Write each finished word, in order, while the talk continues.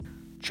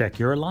Check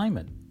your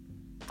alignment.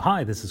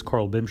 Hi, this is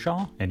Carl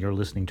Bimshaw, and you're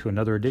listening to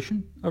another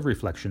edition of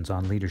Reflections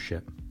on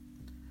Leadership.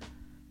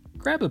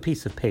 Grab a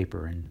piece of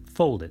paper and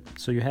fold it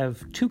so you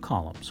have 2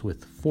 columns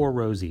with 4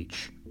 rows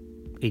each,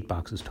 8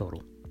 boxes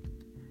total.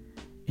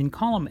 In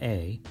column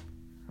A,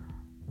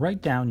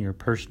 write down your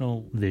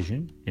personal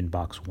vision in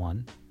box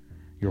 1,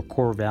 your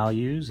core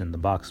values in the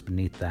box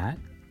beneath that,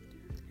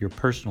 your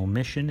personal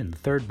mission in the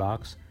third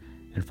box,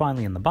 and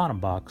finally in the bottom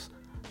box,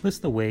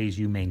 list the ways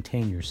you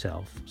maintain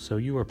yourself so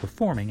you are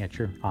performing at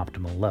your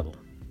optimal level.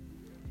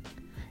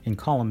 In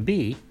column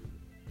B,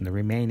 in the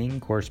remaining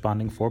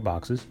corresponding 4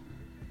 boxes,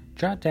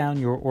 jot down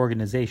your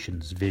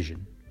organization's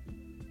vision,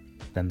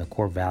 then the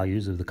core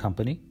values of the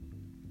company,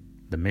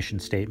 the mission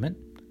statement,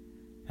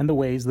 and the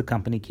ways the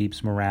company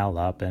keeps morale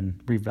up and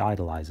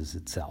revitalizes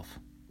itself.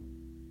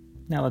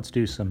 Now let's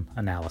do some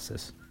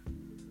analysis.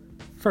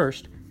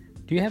 First,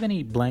 do you have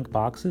any blank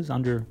boxes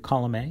under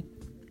column A?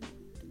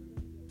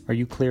 Are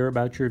you clear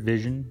about your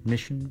vision,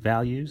 mission,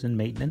 values, and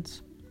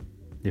maintenance?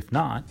 If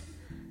not,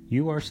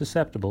 you are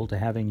susceptible to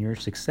having your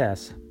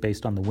success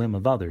based on the whim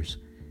of others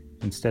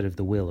instead of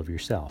the will of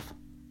yourself.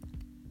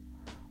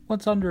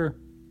 What's under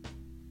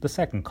the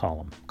second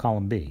column,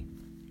 column B?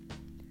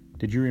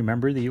 Did you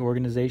remember the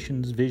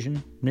organization's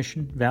vision,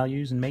 mission,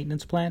 values, and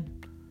maintenance plan?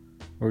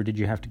 Or did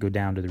you have to go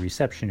down to the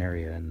reception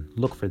area and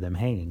look for them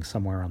hanging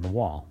somewhere on the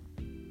wall?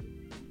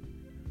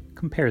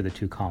 Compare the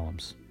 2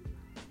 columns.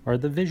 Are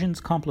the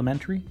visions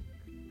complementary?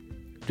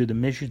 Do the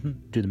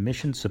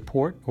missions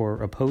support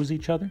or oppose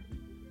each other?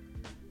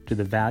 Do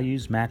the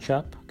values match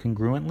up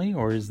congruently,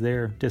 or is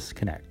there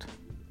disconnect?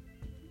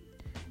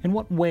 In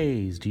what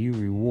ways do you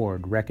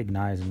reward,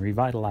 recognize, and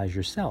revitalize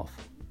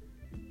yourself?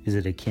 Is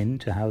it akin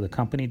to how the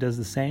company does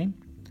the same,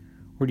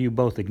 or do you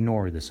both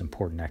ignore this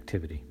important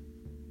activity?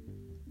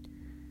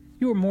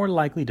 You are more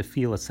likely to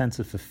feel a sense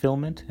of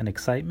fulfillment and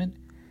excitement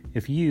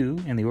if you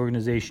and the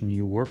organization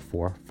you work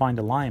for find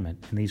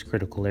alignment in these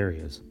critical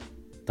areas.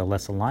 The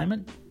less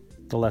alignment,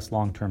 the less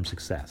long-term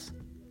success.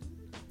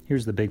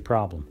 Here's the big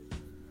problem.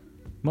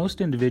 Most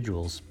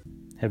individuals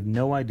have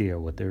no idea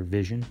what their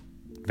vision,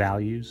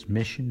 values,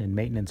 mission, and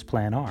maintenance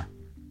plan are.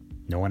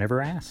 No one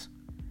ever asks.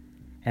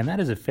 And that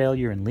is a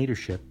failure in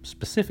leadership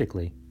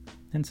specifically,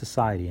 and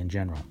society in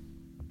general.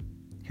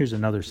 Here's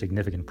another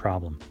significant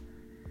problem.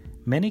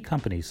 Many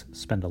companies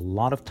spend a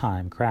lot of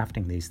time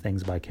crafting these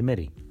things by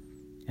committee,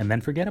 and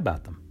then forget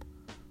about them.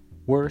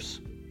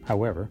 Worse,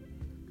 however,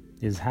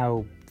 is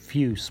how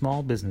few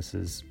small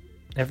businesses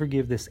ever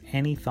give this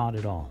any thought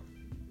at all.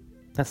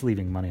 That's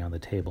leaving money on the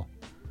table,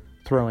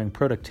 throwing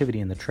productivity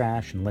in the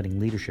trash and letting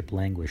leadership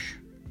languish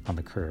on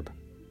the curb.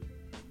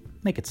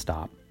 Make it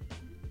stop.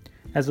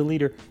 As a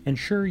leader,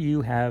 ensure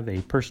you have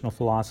a personal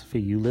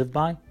philosophy you live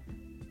by,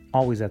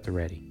 always at the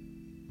ready.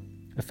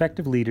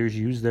 Effective leaders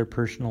use their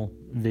personal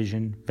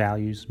vision,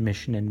 values,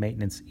 mission, and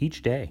maintenance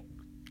each day.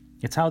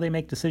 It's how they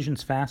make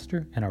decisions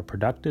faster and are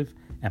productive,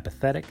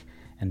 empathetic,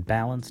 and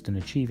balanced in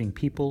achieving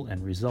people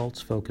and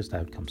results-focused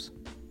outcomes.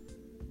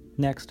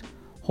 Next,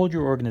 hold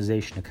your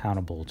organization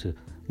accountable to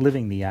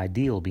living the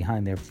ideal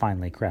behind their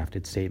finely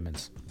crafted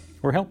statements,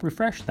 or help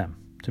refresh them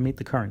to meet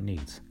the current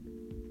needs.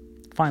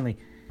 Finally,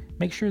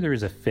 make sure there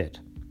is a fit,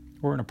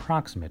 or an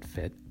approximate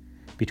fit,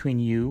 between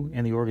you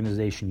and the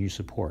organization you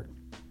support.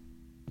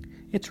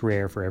 It's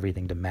rare for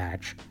everything to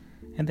match,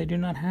 and they do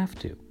not have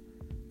to.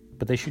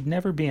 But they should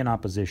never be in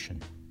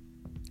opposition.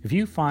 If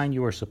you find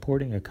you are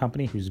supporting a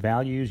company whose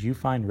values you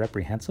find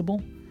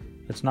reprehensible,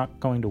 it's not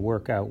going to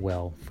work out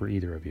well for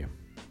either of you.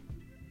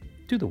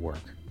 Do the work.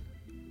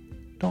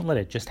 Don't let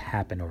it just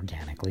happen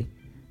organically,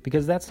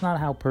 because that's not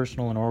how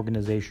personal and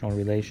organizational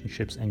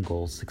relationships and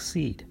goals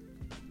succeed.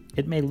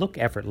 It may look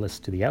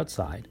effortless to the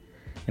outside,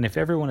 and if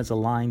everyone is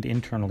aligned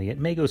internally, it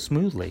may go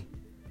smoothly,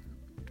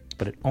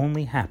 but it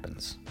only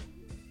happens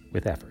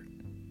with effort.